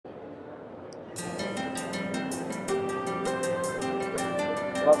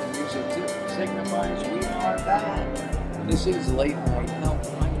Love the music too. Signifies we are back. This is Late Night Health.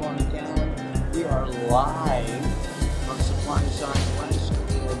 I'm Mark Alyn. We are live from SupplySide West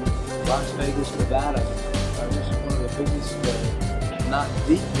in Las Vegas, Nevada. This is one of the biggest, not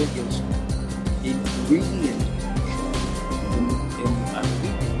the biggest, ingredient in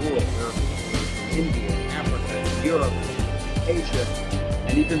rural areas. India, Africa, Europe, Asia,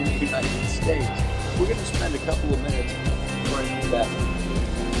 and even the United States. We're going to spend a couple of minutes bringing that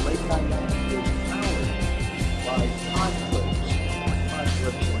Late Night Health is powered by Podflips.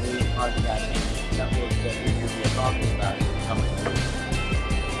 Podflips is a new podcast network that we're going to be talking about coming through.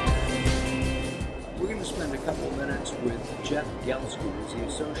 We're going to spend a couple of minutes with Jeff Gelski, who's the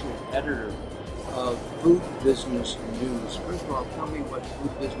associate editor of Food Business News. First of all, tell me what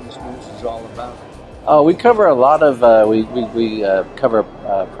Food Business News is all about. We cover a lot of, we cover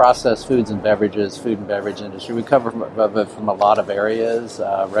processed foods and beverages, food and beverage industry. We cover from a lot of areas.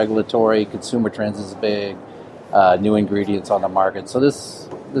 Regulatory, consumer trends is big, new ingredients on the market. So this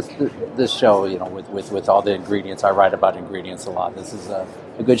show, with all the ingredients, I write about ingredients a lot. This is a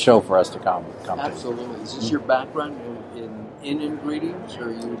good show for us to come to. Absolutely. Is this your background in ingredients, or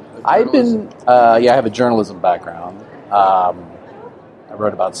are you a I've been, I have a journalism background. I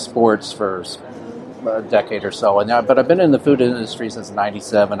wrote about sports for a decade or so, but I've been in the food industry since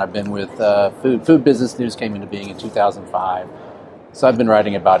 '97. I've been with Food Business News came into being in 2005, so I've been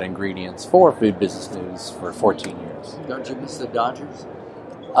writing about ingredients for Food Business News for 14 years. Don't you miss the Dodgers?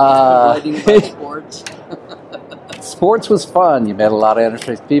 Writing about sports. Sports was fun. You met a lot of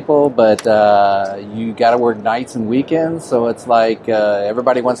interesting people, but you got to work nights and weekends, so it's like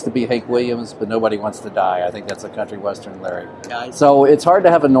everybody wants to be Hank Williams, but nobody wants to die. I think that's a country western lyric. So it's hard to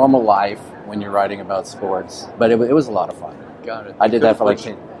have a normal life when you're writing about sports, but it was a lot of fun. Got it. I did that for like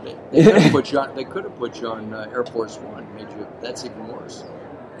 10 They could have put you on Air Force One. That's even worse.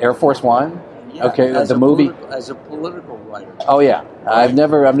 Air Force One? Yeah, okay, the movie. As a political writer. Oh yeah, right. I've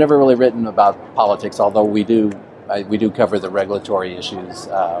never really written about politics, although we do cover the regulatory issues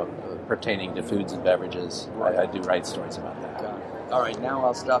pertaining to foods and beverages. Right. I do write stories about that. Got it. All right, now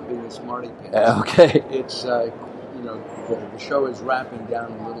I'll stop being a smarty pants. Okay. It's the show is wrapping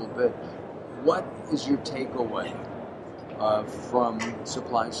down a little bit. What is your takeaway from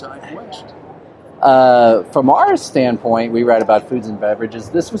SupplySide West? From our standpoint, we write about foods and beverages.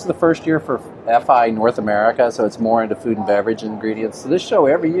 This was the first year for FI North America, so it's more into food and beverage ingredients. So this show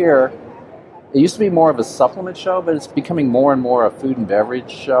every year, it used to be more of a supplement show, but it's becoming more and more a food and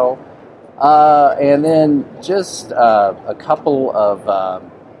beverage show. And then just a couple of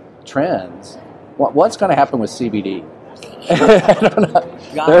trends. What's going to happen with CBD? I don't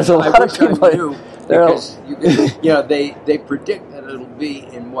know. There's a lot of people. Because they predict that it'll be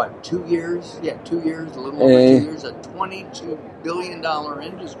in 2 years? Yeah, 2 years, a little over 2 years, a $22 billion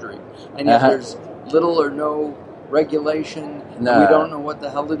industry. And yet there's little or no regulation. No. We don't know what the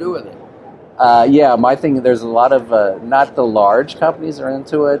hell to do with it. My thing, there's a lot of, not the large companies are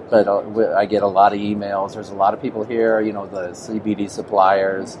into it, but I get a lot of emails. There's a lot of people here, the CBD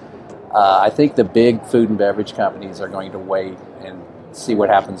suppliers. I think the big food and beverage companies are going to wait and see what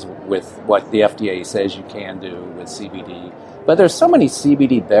happens with what the FDA says you can do with CBD. But there's so many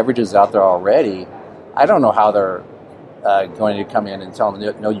CBD beverages out there already. I don't know how they're going to come in and tell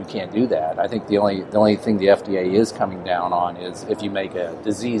them, no, you can't do that. I think the only thing the FDA is coming down on is if you make a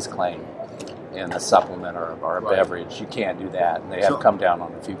disease claim in a supplement or a beverage, you can't do that. And they have come down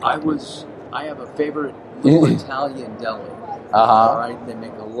on a few companies. I have a favorite little Italian deli. All right, they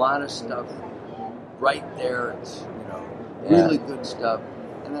make a lot of stuff right there. It's really good stuff.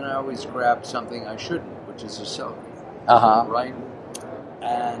 And then I always grab something I shouldn't, which is a soda. Right?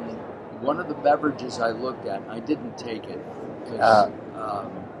 And one of the beverages I looked at, I didn't take it because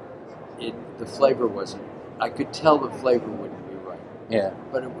the flavor wasn't. I could tell the flavor wouldn't be right. Yeah.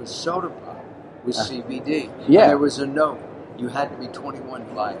 But it was soda pop with CBD. Yeah. And there was a note. You had to be 21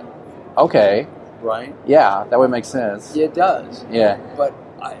 to buy it. Okay. Right? Yeah, that would make sense. It does. Yeah. But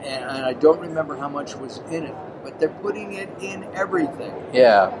I don't remember how much was in it, but they're putting it in everything.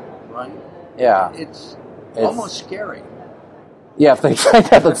 Yeah. Right? Yeah. It's almost scary. Yeah, if they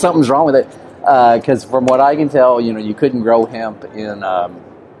find out that something's wrong with it. Because from what I can tell, you couldn't grow hemp in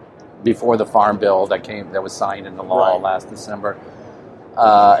before the Farm Bill that was signed into law last December.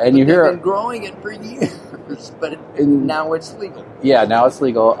 And you hear they've been growing it for years, but now it's legal. Yeah, now it's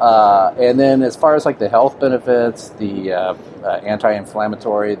legal. And then as far as like the health benefits, the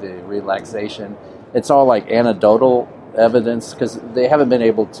anti-inflammatory, the relaxation, it's all like anecdotal evidence because they haven't been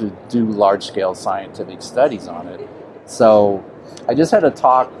able to do large-scale scientific studies on it. So I just had a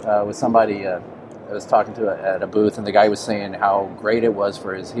talk with somebody, was talking to at a booth, and the guy was saying how great it was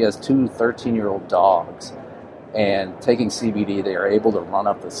for he has two 13-year-old dogs, and taking CBD, they are able to run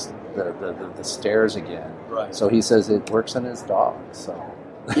up the stairs again. Right. So he says it works in his dogs. So,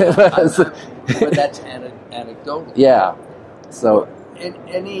 yeah, but that's anecdotal. Yeah. So,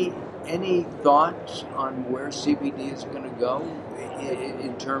 any thoughts on where CBD is going to go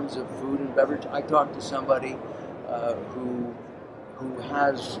in terms of food and beverage? I talked to somebody who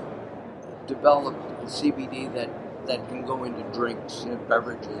has developed a CBD that can go into drinks and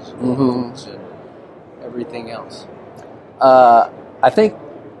beverages and foods and everything else. I think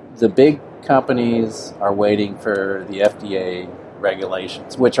the big companies are waiting for the FDA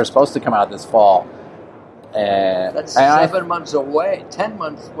regulations, which are supposed to come out this fall. And that's 7 months away, 10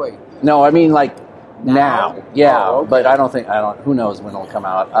 months away. No, I mean like now. Yeah, oh, okay. But who knows when it'll come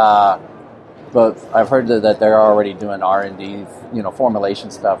out. But I've heard that they're already doing R&D,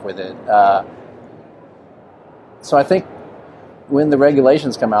 formulation stuff with it. So I think when the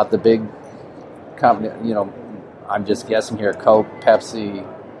regulations come out, the big company, I'm just guessing here, Coke, Pepsi,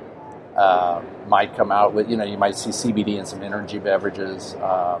 might come out with, you might see CBD in some energy beverages.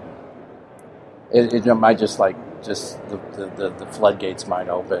 It might just the floodgates might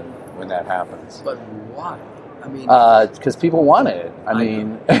open when that happens. But why? I mean, because people want it. I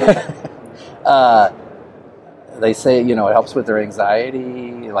mean, they say it helps with their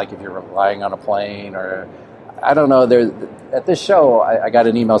anxiety, like if you're relying on a plane or. I don't know. At this show, I got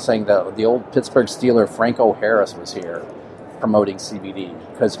an email saying that the old Pittsburgh Steeler Franco Harris was here promoting CBD,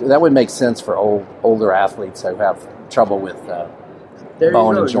 because that would make sense for older athletes who have trouble with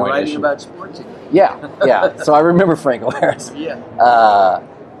bone and joint issues. About sports again. Yeah. So I remember Franco Harris. Yeah.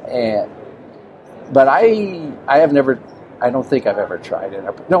 But I have never. I don't think I've ever tried it.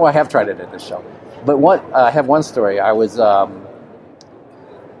 No, I have tried it at this show. But I have one story. I was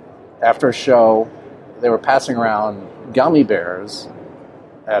after a show. They were passing around gummy bears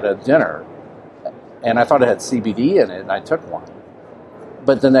at a dinner, and I thought it had CBD in it, and I took one.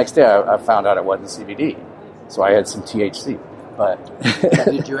 But the next day, I found out it wasn't CBD, so I had some THC. But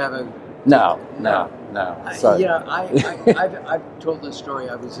did you have a? No. So, I've told this story.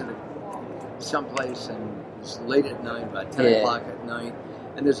 I was in someplace, and it was late at night, about 10 o'clock at night,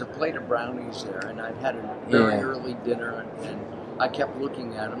 and there's a plate of brownies there, and I'd had a very early dinner, and I kept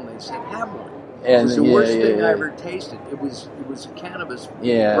looking at them. They said, "Have one." It was the worst thing I ever tasted. It was a cannabis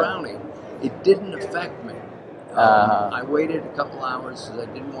brownie. It didn't affect me. I waited a couple hours because I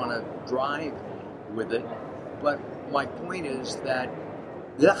didn't want to drive with it. But my point is that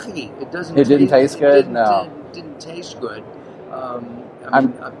it doesn't. It didn't taste good. It didn't taste good. I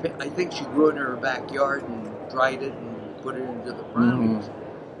think she grew it in her backyard and dried it and put it into the brownies.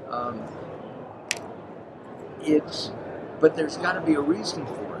 But there's got to be a reason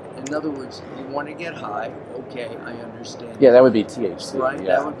for it. In other words, you want to get high, okay, I understand. Yeah, that would be THC. Right,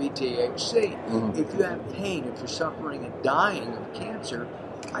 yeah. That would be THC. If you have pain, if you're suffering and dying of cancer,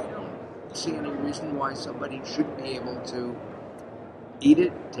 I don't see any reason why somebody shouldn't be able to eat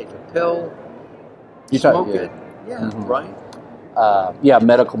it, take a pill, smoke it. Yeah, right?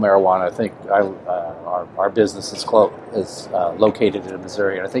 Medical marijuana. I think our business is located in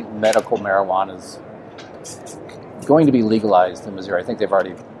Missouri, and I think medical marijuana is going to be legalized in Missouri. I think they've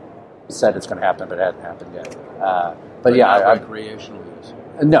already said it's going to happen, but it hasn't happened yet. But yeah, not recreational use.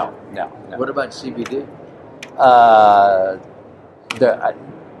 No. What about CBD? I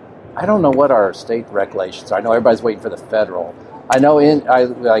don't know what our state regulations are. I know everybody's waiting for the federal. I know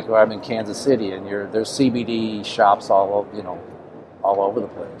I'm in Kansas City, and there's CBD shops all over the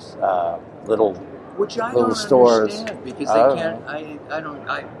place. Which I little don't stores. Understand because they can't.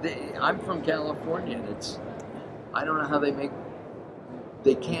 I'm from California, and I don't know how they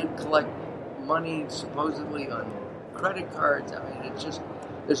can't collect money supposedly on credit cards. I mean, it's just,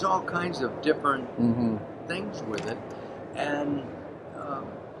 there's all kinds of different things with it. And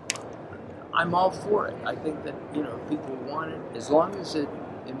I'm all for it. I think that, people want it, as long as it,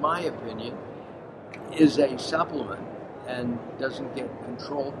 in my opinion, is a supplement and doesn't get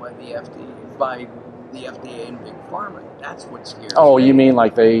controlled by the FDA and Big Pharma. That's what scares me. Oh, you mean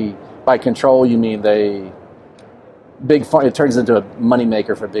like by control, you mean Big Pharma, it turns into a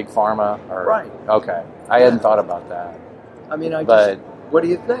moneymaker for Big Pharma? Right. Okay. I hadn't thought about that. I mean, what do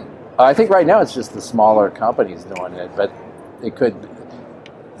you think? I think right now it's just the smaller companies doing it, but it could,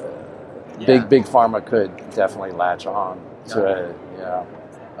 Big Pharma could definitely latch on to it, yeah.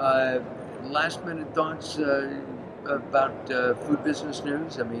 Last minute thoughts about food business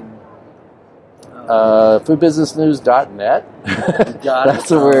news? I mean... foodbusinessnews.net.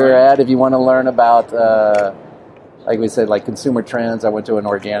 That's where we're at if you want to learn about like we said, like consumer trends. I went to an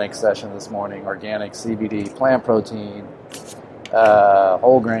organic session this morning. Organic CBD, plant protein,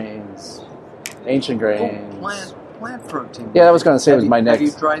 whole grains, ancient grains. Plant protein. Yeah, I was going to say it was my next. Have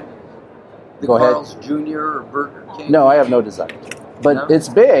you tried the Go Carl's ahead. Jr. or Burger King? No, I have no desire. But No? it's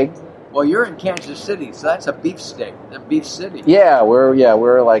big. Well, you're in Kansas City, so that's a beef steak. The beef city. Yeah,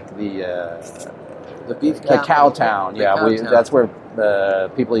 we're like the beef cow capital. town. The Yeah, cow town. that's where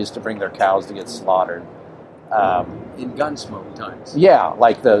people used to bring their cows to get slaughtered. In Gunsmoke times. Yeah,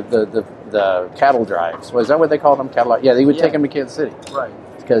 like the cattle drives. Was that what they called them? Cattle? Yeah, they would take them to Kansas City Right.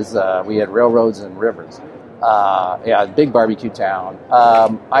 because we had railroads and rivers. Yeah, big barbecue town.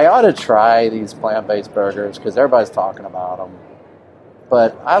 I ought to try these plant-based burgers because everybody's talking about them.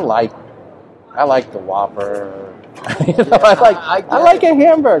 But I like the Whopper. I like a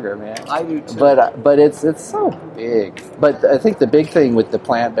hamburger, man. I do too. But it's so big. But I think the big thing with the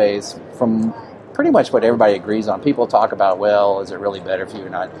plant-based, from pretty much what everybody agrees on, people talk about, well, is it really better for you or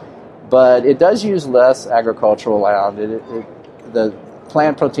not? But it does use less agricultural land. The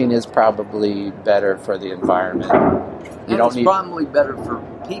plant protein is probably better for the environment. It's probably better for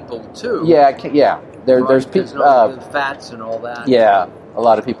people too. Yeah. There's people. people. The fats and all that. Yeah, a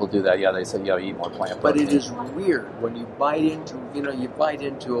lot of people do that. Yeah, they say, eat more plant protein. But it is weird when you bite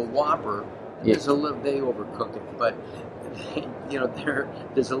into a Whopper. Yeah. They overcook it, but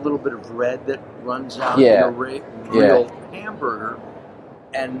there's a little bit of red that runs out in a real hamburger,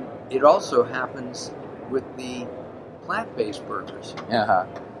 and it also happens with the plant-based burgers. Uh-huh.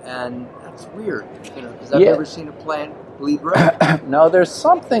 And that's weird, because I've never seen a plant bleed red. No, there's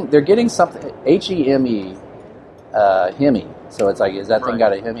something. They're getting something. HEME, Hemi. So it's like, is that thing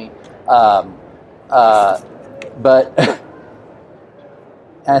got a Hemi? But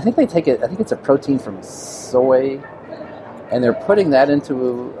and I think they take it. I think it's a protein from soy, and they're putting that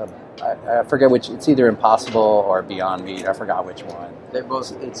into. I forget which. It's either Impossible or Beyond Meat. I forgot which one. They're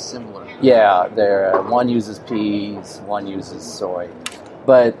both. It's similar. Yeah, one uses peas, one uses soy,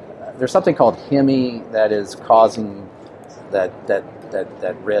 but there's something called Hemi that is causing that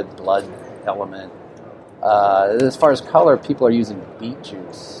red blood element. As far as color, people are using beet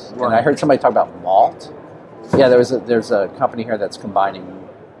juice, and I heard somebody talk about malt. Yeah, there's a company here that's combining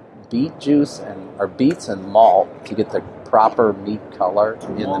beet juice or beets and malt to get the proper meat color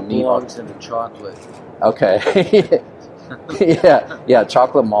in the meat. Belongs in the chocolate. Okay. yeah,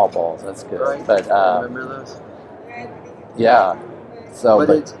 chocolate malt balls. That's good. Right. But remember those? Yeah. So,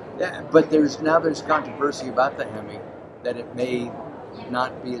 but there's controversy about the Hemi that it may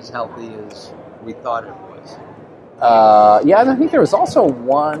not be as healthy as we thought it was. and I think there was also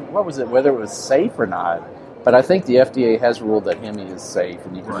one. What was it? Whether it was safe or not? But I think the FDA has ruled that Hemi is safe,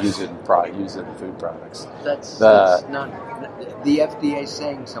 and you can use it in food products. That's not the FDA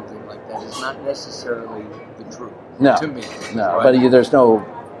saying something like that is not necessarily the truth. No, to me. No, right? but there's no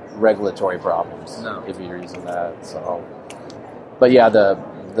regulatory problems if you're using that. So, but yeah,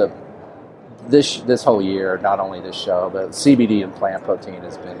 this whole year, not only this show, but CBD and plant protein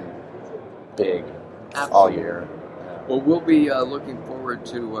has been big all year. Yeah. Well, we'll be looking forward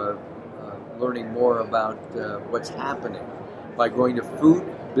to learning more about what's happening by going to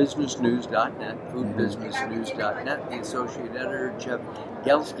foodbusinessnews.net, foodbusinessnews.net. The associate editor, Jeff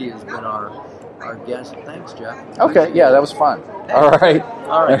Gelski, has been our guest. Thanks, Jeff. Okay, yeah, that was fun. Thanks. All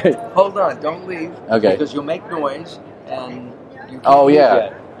right. Hold on, don't leave. Okay. Because you'll make noise and you can't Oh, leave yeah.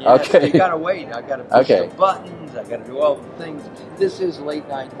 yet. Yeah, Okay. So you gotta wait. I gotta push the buttons. I gotta do all the things. This is Late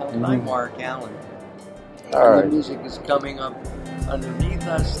Night Health. I'm Mark Alyn. All right. The music is coming up underneath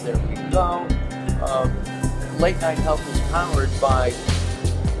us. There we go. Late Night Health is powered by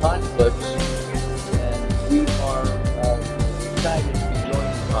Pod Clips, and we are excited to be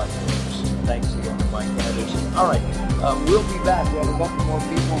joining Pod Clips. Thanks again to Mike Anderson. All right, we'll be back. We have a couple more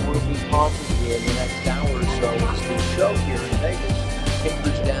people we'll be talking to in the next hour or so. It's the show here in Vegas.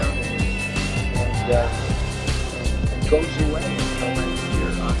 Tapers down and goes away until next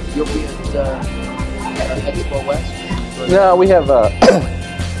year. You'll be at Expo West? No, we have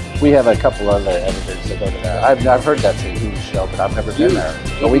a couple other editors that go to that. I've heard that's a huge show, but I've never been there.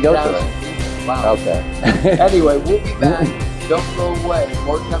 But we go to it. Wow. Okay. Anyway, we'll be back. Don't go away.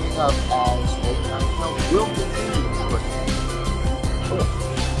 More coming up as Late Night Health will continue.